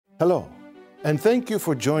Hello, and thank you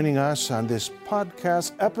for joining us on this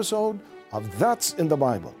podcast episode of That's in the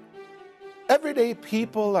Bible. Everyday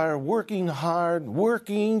people are working hard,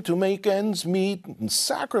 working to make ends meet, and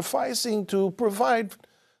sacrificing to provide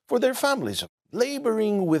for their families,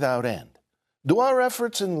 laboring without end. Do our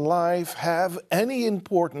efforts in life have any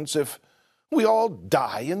importance if we all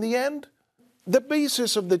die in the end? The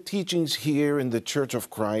basis of the teachings here in the Church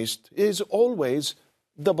of Christ is always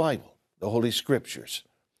the Bible, the Holy Scriptures.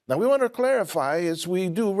 Now, we want to clarify, as we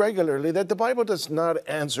do regularly, that the Bible does not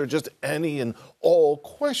answer just any and all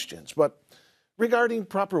questions, but regarding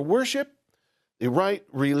proper worship, the right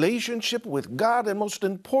relationship with God, and most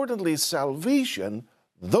importantly, salvation,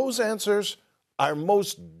 those answers are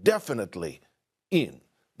most definitely in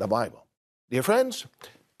the Bible. Dear friends,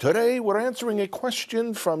 today we're answering a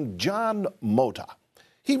question from John Mota.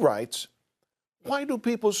 He writes, "Why do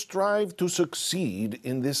people strive to succeed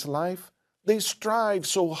in this life? They strive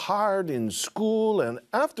so hard in school, and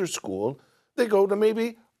after school, they go to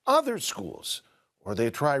maybe other schools, or they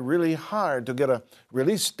try really hard to get a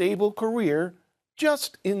really stable career,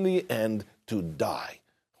 just in the end to die,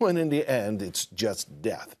 when in the end it's just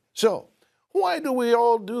death. So, why do we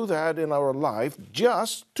all do that in our life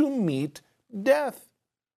just to meet death?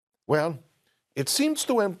 Well, it seems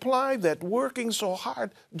to imply that working so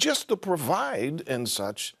hard just to provide and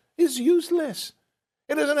such is useless.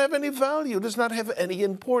 It doesn't have any value, does not have any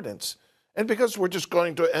importance. And because we're just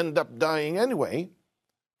going to end up dying anyway,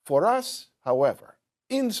 for us, however,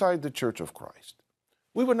 inside the Church of Christ,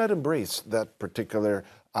 we would not embrace that particular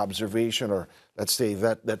observation, or let's say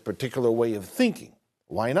that particular way of thinking.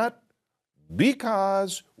 Why not?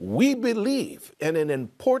 Because we believe in an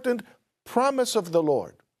important promise of the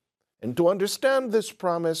Lord. And to understand this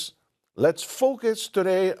promise, let's focus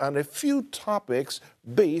today on a few topics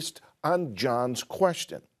based on John's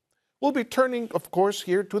question. We'll be turning, of course,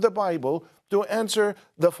 here to the Bible to answer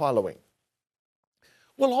the following.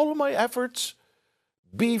 Will all of my efforts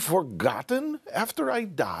be forgotten after I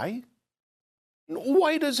die?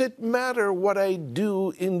 Why does it matter what I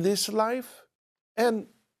do in this life? And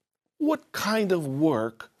what kind of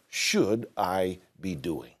work should I be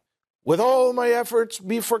doing? Will all my efforts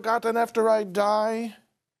be forgotten after I die?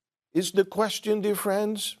 Is the question, dear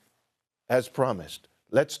friends. As promised,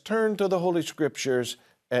 let's turn to the Holy Scriptures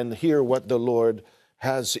and hear what the Lord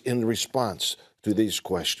has in response to these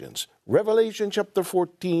questions. Revelation chapter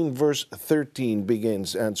 14, verse 13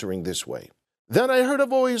 begins answering this way. Then I heard a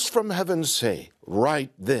voice from heaven say,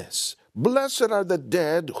 "Write this, Blessed are the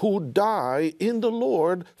dead who die in the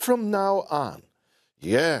Lord from now on.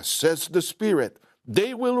 Yes, says the Spirit,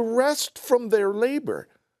 they will rest from their labor,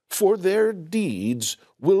 for their deeds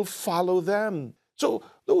will follow them." So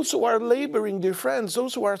those who are laboring, dear friends,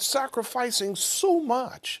 those who are sacrificing so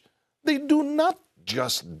much, they do not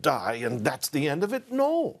just die and that's the end of it.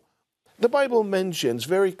 No. The Bible mentions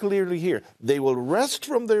very clearly here, they will rest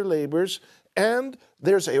from their labors, and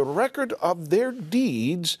there's a record of their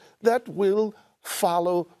deeds that will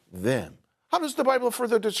follow them. How does the Bible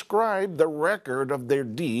further describe the record of their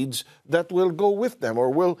deeds that will go with them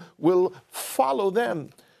or will follow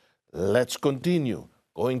them? Let's continue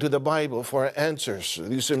going to the Bible for answers to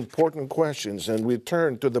these important questions, and we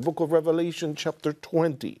turn to the book of Revelation chapter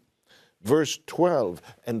 20, verse 12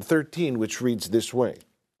 and 13, which reads this way.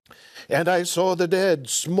 And I saw the dead,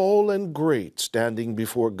 small and great, standing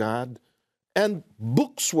before God, and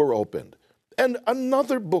books were opened. And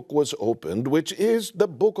another book was opened, which is the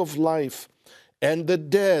book of life. And the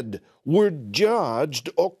dead were judged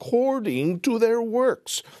according to their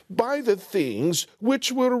works, by the things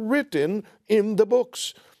which were written in the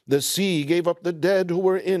books. The sea gave up the dead who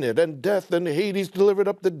were in it, and death and Hades delivered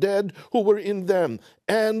up the dead who were in them,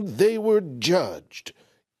 and they were judged,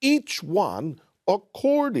 each one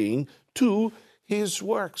according to his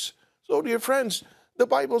works. So, dear friends, the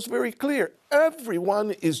Bible's very clear. Everyone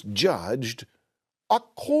is judged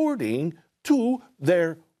according to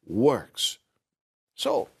their works.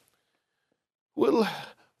 So, will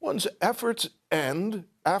one's efforts end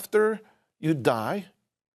after you die?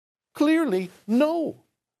 Clearly, no.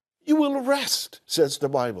 You will rest, says the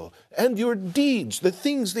Bible, and your deeds, the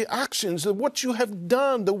things, the actions, what you have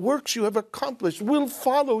done, the works you have accomplished will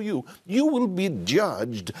follow you. You will be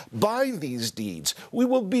judged by these deeds. We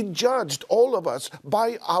will be judged, all of us,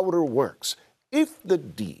 by our works. If the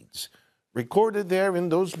deeds recorded there in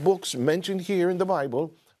those books mentioned here in the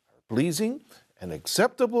Bible are pleasing and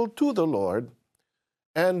acceptable to the Lord,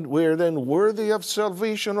 and we're then worthy of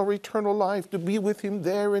salvation or eternal life to be with Him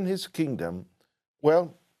there in His kingdom,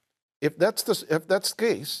 well, if that's the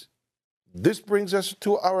case, this brings us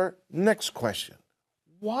to our next question.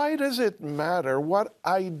 why does it matter what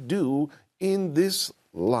I do in this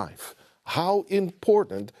life? How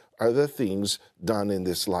important are the things done in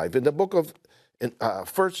this life? In the book of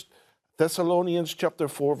 1 Thessalonians chapter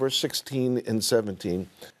 4, verse 16 and 17,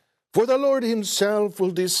 for the Lord himself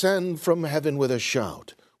will descend from heaven with a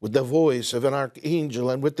shout, with the voice of an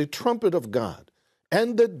archangel, and with the trumpet of God.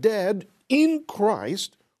 And the dead in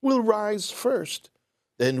Christ will rise first.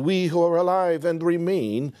 Then we who are alive and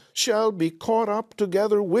remain shall be caught up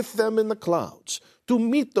together with them in the clouds to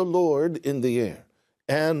meet the Lord in the air.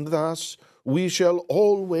 And thus we shall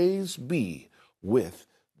always be with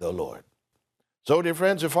the Lord. So, dear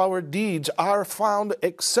friends, if our deeds are found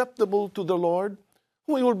acceptable to the Lord,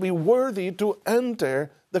 we will be worthy to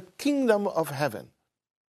enter the kingdom of heaven.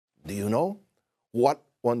 Do you know what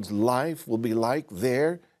one's life will be like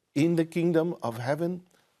there in the kingdom of heaven?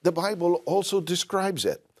 The Bible also describes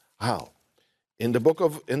it. How? In the book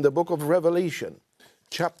of Revelation,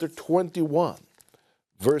 chapter 21,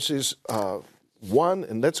 verses 1,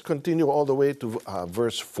 and let's continue all the way to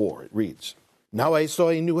verse 4. It reads, now I saw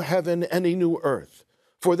a new heaven and a new earth,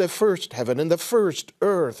 for the first heaven and the first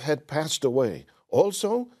earth had passed away.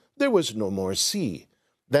 Also, there was no more sea.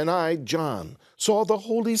 Then I, John, saw the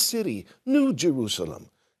holy city, New Jerusalem,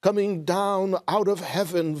 coming down out of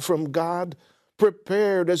heaven from God,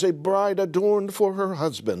 prepared as a bride adorned for her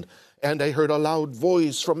husband. And I heard a loud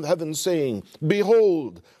voice from heaven saying,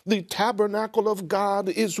 behold, the tabernacle of God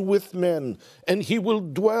is with men, and he will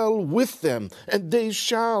dwell with them, and they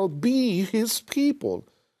shall be his people.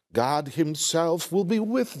 God himself will be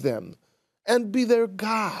with them, and be their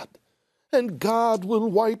God. And God will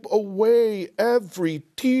wipe away every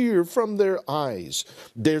tear from their eyes.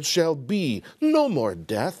 There shall be no more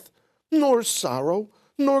death, nor sorrow,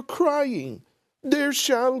 nor crying. There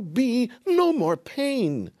shall be no more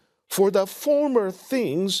pain, for the former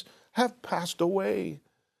things have passed away.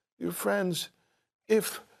 Dear friends,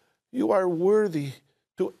 if you are worthy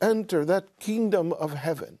to enter that kingdom of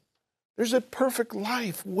heaven, there's a perfect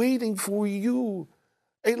life waiting for you.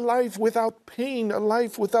 A life without pain, a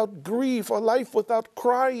life without grief, a life without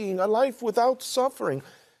crying, a life without suffering.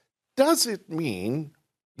 Does it mean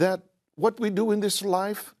that what we do in this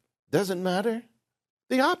life doesn't matter?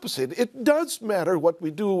 The opposite. It does matter what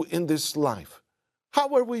we do in this life.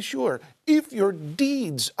 How are we sure? If your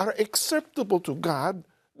deeds are acceptable to God,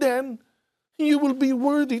 then you will be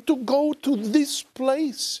worthy to go to this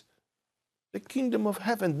place, the kingdom of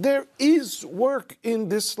heaven. There is work in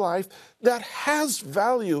this life that has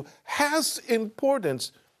value, has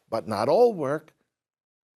importance, but not all work.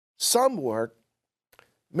 Some work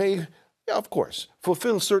may, of course,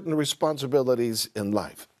 fulfill certain responsibilities in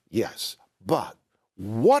life. Yes, but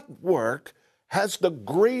what work has the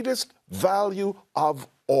greatest value of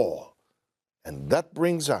all? And that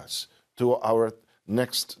brings us to our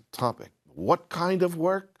next topic. What kind of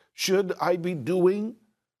work should I be doing?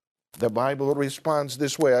 The Bible responds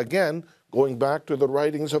this way. Again, going back to the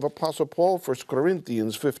writings of Apostle Paul, 1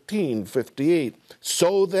 Corinthians 15:58.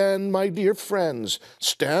 So then, my dear friends,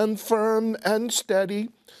 stand firm and steady.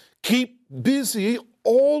 Keep busy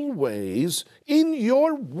always in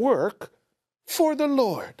your work for the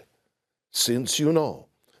Lord, since you know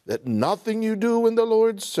that nothing you do in the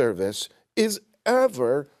Lord's service is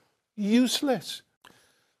ever useless.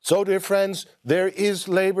 So, dear friends, there is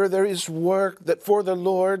labor, there is work that for the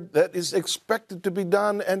Lord that is expected to be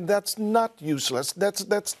done, and that's not useless.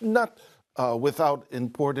 That's not without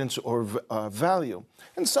importance or value.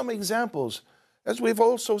 And some examples, as we've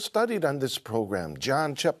also studied on this program,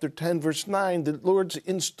 John chapter 10, verse 9, the Lord's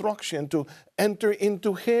instruction to enter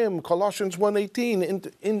into Him, Colossians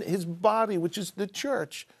 1:18, in His body, which is the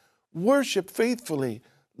church, worship faithfully,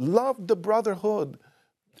 love the brotherhood,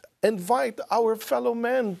 invite our fellow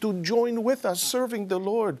men to join with us serving the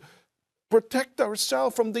Lord, protect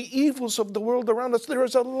ourselves from the evils of the world around us. There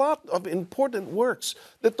is a lot of important works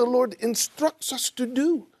that the Lord instructs us to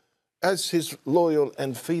do as His loyal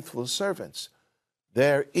and faithful servants.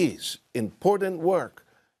 There is important work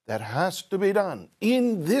that has to be done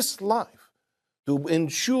in this life to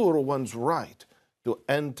ensure one's right to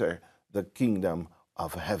enter the kingdom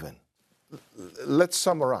of heaven. Let's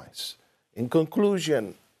summarize. In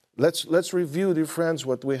conclusion, let's review, dear friends,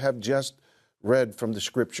 what we have just read from the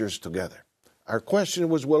scriptures together. Our question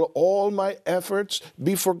was, will all my efforts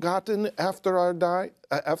be forgotten after I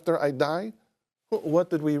die? What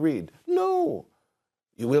did we read? No.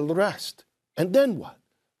 You will rest. And then what?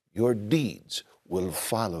 Your deeds will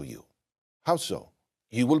follow you. How so?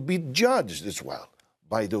 You will be judged as well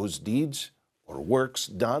by those deeds or works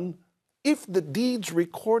done. If the deeds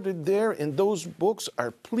recorded there in those books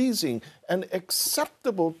are pleasing and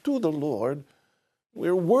acceptable to the Lord,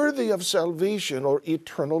 We're worthy of salvation or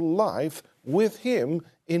eternal life with Him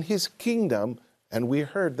in His kingdom, and we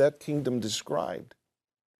heard that kingdom described.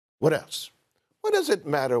 What else? What does it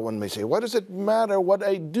matter, one may say? What does it matter what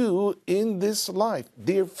I do in this life?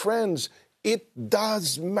 Dear friends, it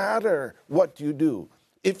does matter what you do.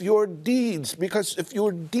 If your deeds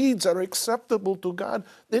are acceptable to God,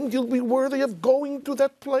 then you'll be worthy of going to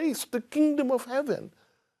that place, the kingdom of heaven.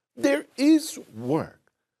 There is work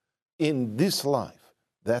in this life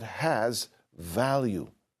that has value.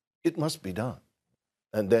 It must be done.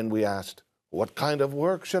 And then we asked, what kind of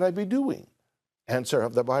work should I be doing? Answer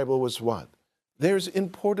of the Bible was what? There's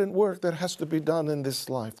important work that has to be done in this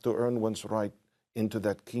life to earn one's right into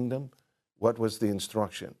that kingdom. What was the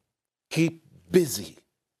instruction? Keep busy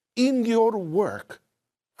in your work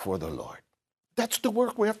for the Lord. That's the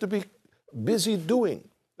work we have to be busy doing.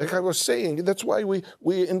 Like I was saying, that's why we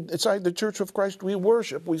inside the Church of Christ, we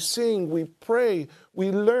worship, we sing, we pray, we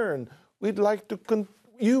learn. We'd like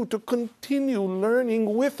you to continue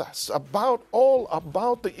learning with us all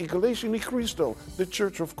about the Iglesia ni Cristo, the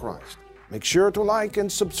Church of Christ. Make sure to like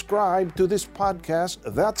and subscribe to this podcast,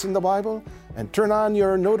 That's in the Bible, and turn on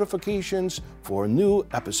your notifications for new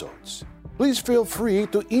episodes. Please feel free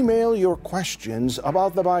to email your questions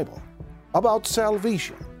about the Bible, about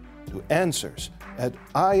salvation, to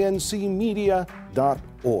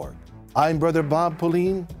answers@incmedia.org. I'm Brother Bob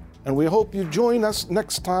Pauline, and we hope you join us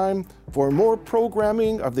next time for more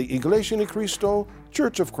programming of the Iglesia ni Cristo,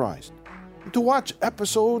 Church of Christ. To watch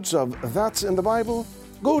episodes of That's in the Bible,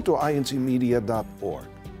 go to incmedia.org.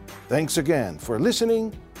 Thanks again for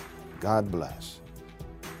listening. God bless.